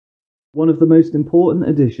One of the most important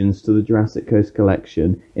additions to the Jurassic Coast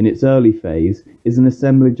Collection in its early phase is an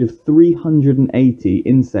assemblage of 380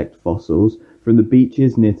 insect fossils from the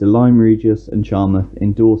beaches near to Lyme Regis and Charmouth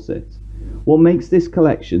in Dorset. What makes this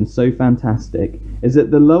collection so fantastic is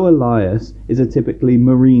that the lower Lias is a typically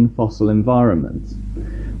marine fossil environment.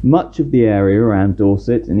 Much of the area around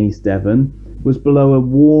Dorset and East Devon was below a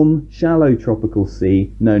warm, shallow tropical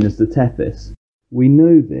sea known as the Tethys. We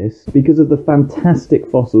know this because of the fantastic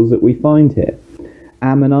fossils that we find here.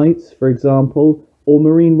 Ammonites, for example, or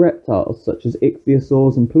marine reptiles such as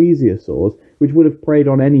ichthyosaurs and plesiosaurs, which would have preyed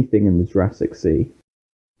on anything in the Jurassic Sea.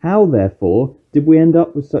 How, therefore, did we end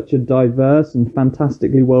up with such a diverse and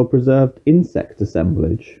fantastically well-preserved insect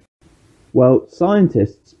assemblage? Well,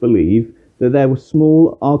 scientists believe that there were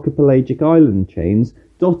small archipelagic island chains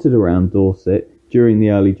dotted around Dorset during the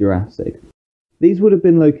early Jurassic. These would have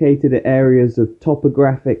been located at areas of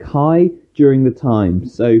topographic high during the time,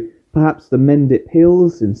 so perhaps the Mendip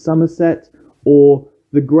Hills in Somerset or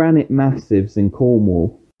the granite massives in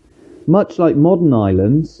Cornwall. Much like modern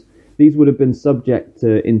islands, these would have been subject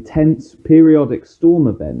to intense periodic storm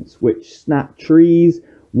events which snapped trees,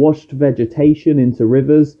 washed vegetation into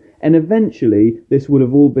rivers, and eventually this would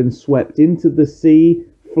have all been swept into the sea,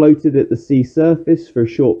 floated at the sea surface for a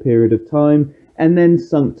short period of time, and then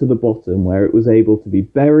sunk to the bottom where it was able to be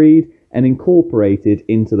buried and incorporated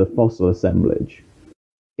into the fossil assemblage.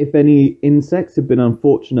 If any insects had been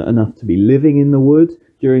unfortunate enough to be living in the wood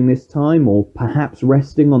during this time, or perhaps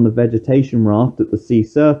resting on the vegetation raft at the sea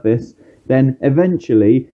surface, then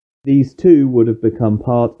eventually these too would have become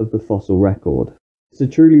part of the fossil record. It's a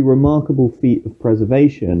truly remarkable feat of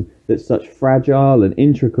preservation that such fragile and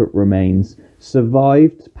intricate remains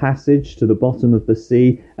survived passage to the bottom of the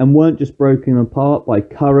sea and weren't just broken apart by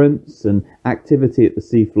currents and activity at the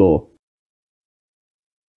seafloor.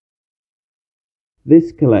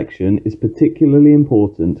 This collection is particularly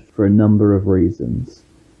important for a number of reasons.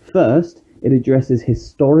 First, it addresses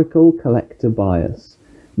historical collector bias.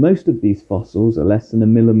 Most of these fossils are less than a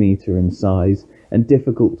millimetre in size and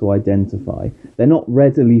difficult to identify. They're not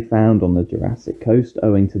readily found on the Jurassic Coast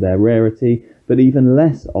owing to their rarity, but even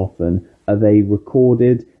less often are they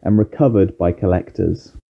recorded and recovered by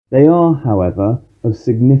collectors. They are, however, of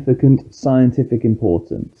significant scientific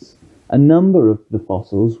importance. A number of the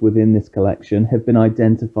fossils within this collection have been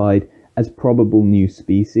identified as probable new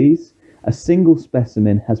species. A single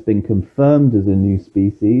specimen has been confirmed as a new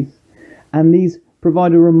species, and these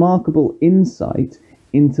provide a remarkable insight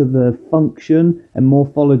into the function and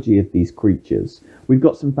morphology of these creatures. We've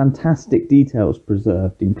got some fantastic details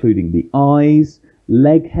preserved, including the eyes,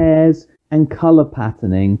 leg hairs, and colour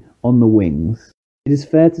patterning on the wings. It is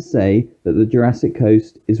fair to say that the Jurassic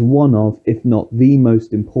Coast is one of, if not the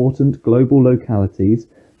most important global localities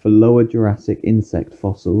for lower Jurassic insect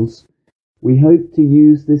fossils. We hope to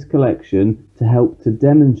use this collection to help to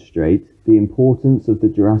demonstrate the importance of the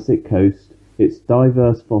Jurassic Coast, its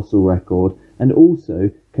diverse fossil record, and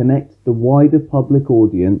also connect the wider public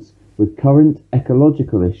audience with current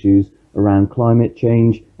ecological issues around climate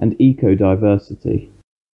change and ecodiversity.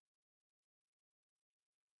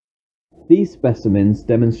 These specimens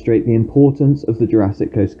demonstrate the importance of the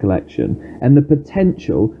Jurassic Coast Collection and the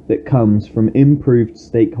potential that comes from improved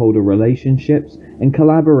stakeholder relationships and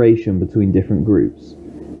collaboration between different groups.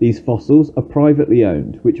 These fossils are privately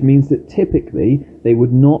owned, which means that typically they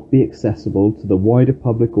would not be accessible to the wider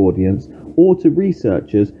public audience or to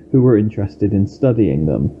researchers who are interested in studying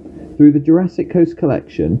them. Through the Jurassic Coast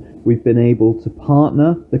Collection, we've been able to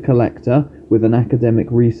partner the collector with an academic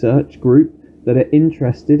research group that are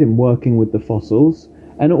interested in working with the fossils,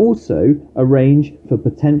 and also arrange for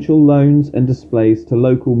potential loans and displays to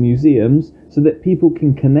local museums so that people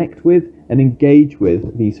can connect with and engage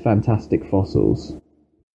with these fantastic fossils.